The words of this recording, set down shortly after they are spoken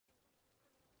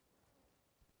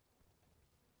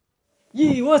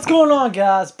Yee, what's going on,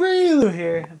 guys? Breelu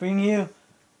here, bringing you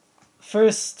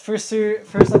first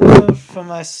episode from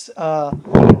my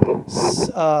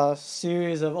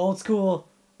series of old school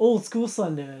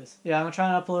Sundays. Yeah, I'm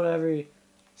trying to upload every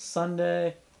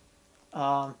Sunday.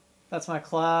 Um, that's my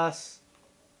class.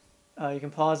 You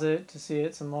can pause it to see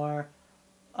it some more.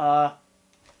 Uh,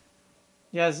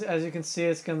 yeah, as you can see,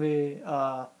 it's gonna be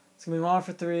Modern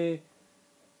for 3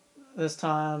 this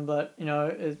time, but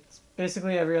it's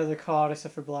basically every other COD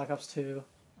except for Black Ops 2.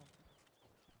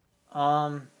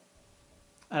 Um,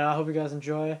 and I hope you guys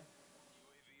enjoy.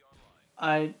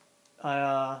 I,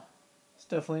 it's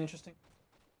definitely interesting.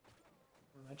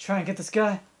 I'm gonna try and get this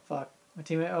guy. Fuck, my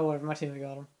teammate. Oh, whatever, my teammate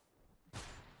got him.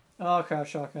 Oh crap,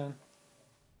 shotgun.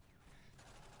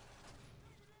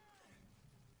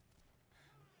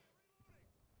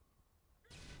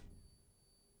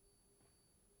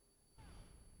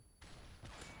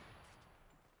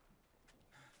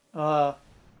 Uh,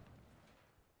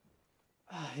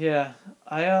 yeah,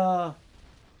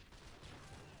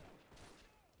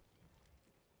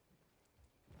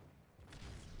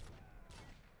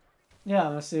 yeah, I'm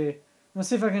gonna see. I'm gonna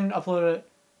see if I can upload it.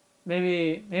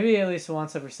 Maybe at least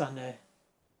once every Sunday.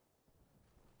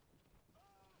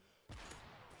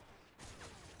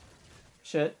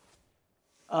 Shit.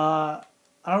 I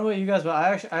don't know about you guys, but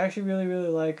I actually really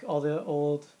like all the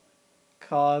old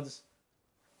CODs.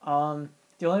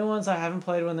 The only ones I haven't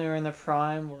played when they were in their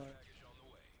prime were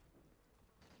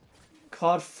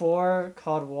COD 4,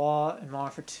 COD WA, and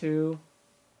Modern for 2.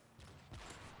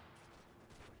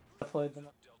 I played them.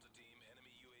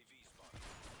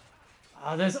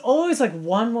 There's always like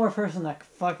one more person that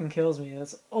fucking kills me.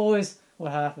 That's always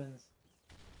what happens.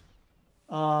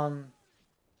 Um,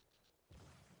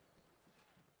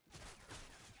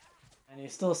 and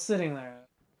he's still sitting there.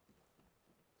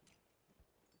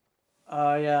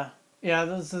 Yeah. Yeah,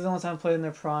 this is the only time I played in their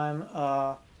prime.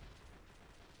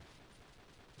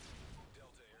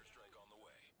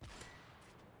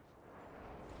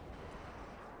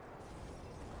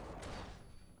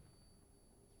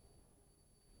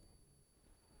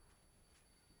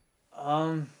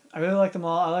 I really like them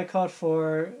all. I like COD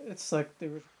 4. It's like they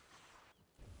were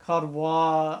COD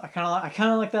WA. I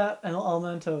kind of like that an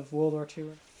element of World War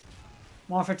II.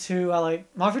 Modern for 2, I like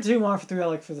Modern for 2, Modern for 3, I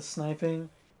like for the sniping.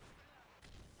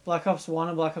 Black Ops 1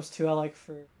 and Black Ops 2, I like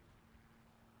for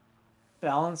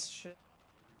balanced shit.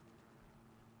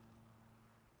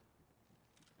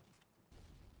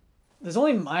 There's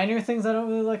only minor things I don't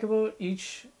really like about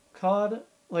each COD.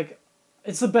 Like,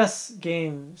 it's the best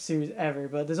game series ever,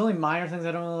 but there's only minor things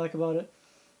I don't really like about it.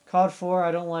 COD 4,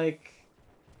 I don't like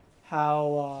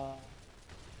how,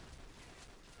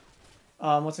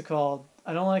 what's it called?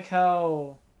 I don't like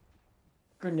how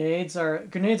grenades are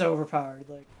overpowered.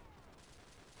 Like,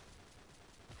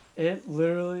 it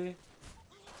literally,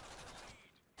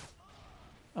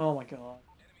 oh my god.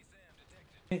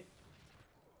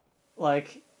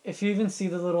 Like, if you even see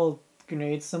the little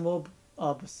grenade symbol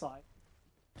beside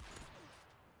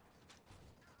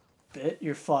it,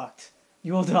 you're fucked.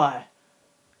 You will die.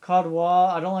 COD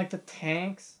WA, I don't like the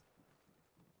tanks.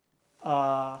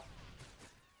 Uh,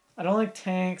 I don't like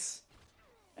tanks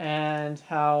and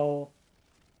how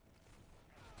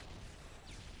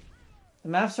the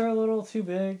maps are a little too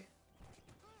big.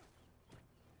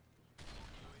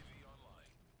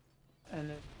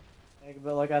 And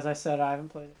but like as I said, I haven't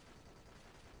played it.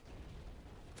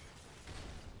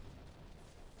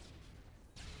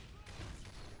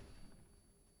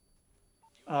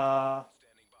 Uh,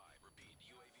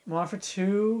 Modern for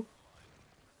 2,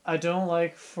 I don't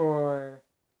like for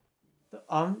the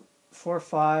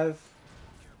 4-5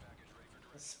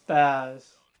 spaz.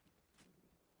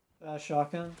 Spaz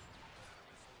shotgun.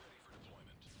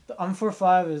 The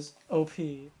 4-5 is OP.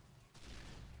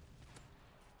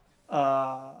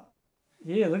 Uh,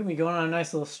 yeah, look at me going on a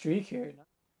nice little streak here.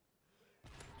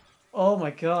 Oh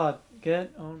my god,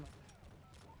 get on.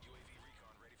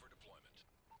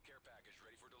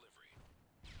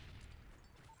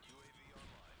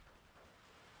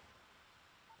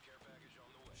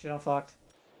 Shit, I'm fucked.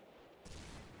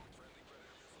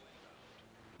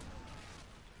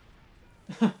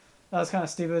 That was kind of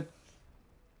stupid.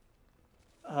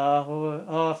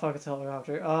 Oh fuck, it's a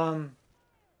helicopter.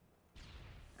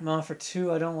 Modern for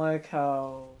 2, I don't like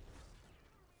how.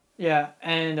 Yeah,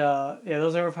 and yeah,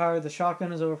 those are overpowered. The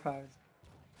shotgun is overpowered.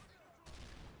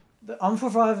 The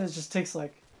 4-5 it just takes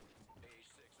like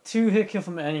 2 hit kill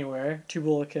from anywhere, 2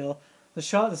 bullet kill. The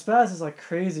spaz is like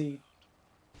crazy.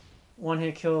 1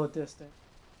 hit kill at distance.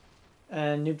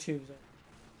 And noob tubes.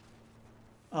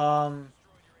 Um,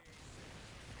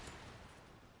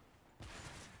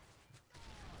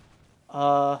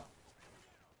 Uh,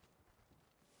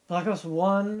 Black Ops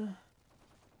 1.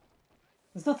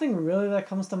 There's nothing really that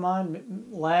comes to mind.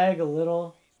 Lag a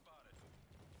little.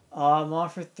 Modern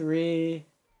Warfare 3.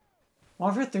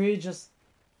 Modern Warfare 3, just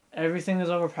everything is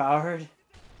overpowered.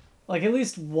 Like, at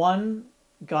least one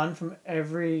gun from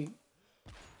every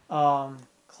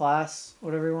class,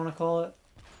 whatever you want to call it.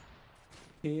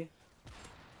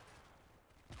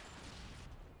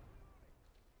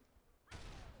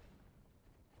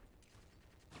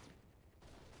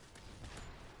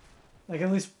 Like,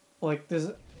 at least, like, there's...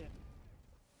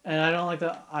 And I don't like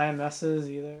the IMSs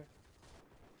either.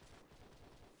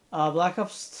 Black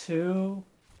Ops 2,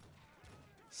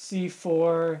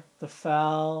 C4, the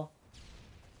FAL,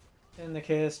 and the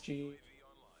KSG,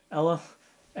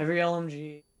 every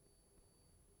LMG.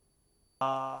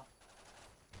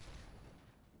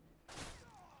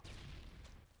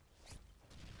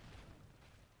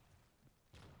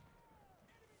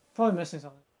 Probably missing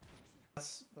something.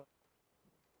 That's...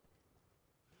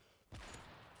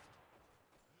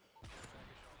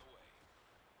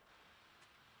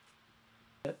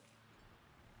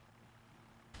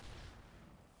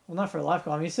 Well, not for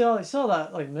LifeCom. You saw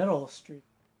that, like, middle street.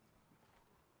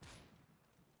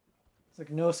 It's like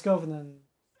no scope and then...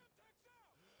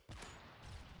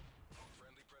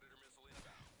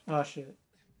 Oh, shit.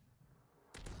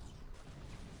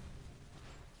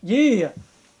 Yeah!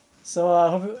 So,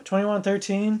 hope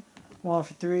 2113, 1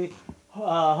 for 3.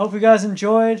 Hope you guys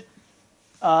enjoyed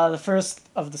the first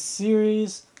of the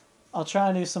series. I'll try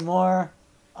and do some more.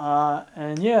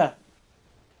 And yeah.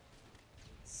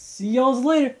 See y'all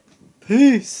later.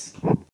 Peace.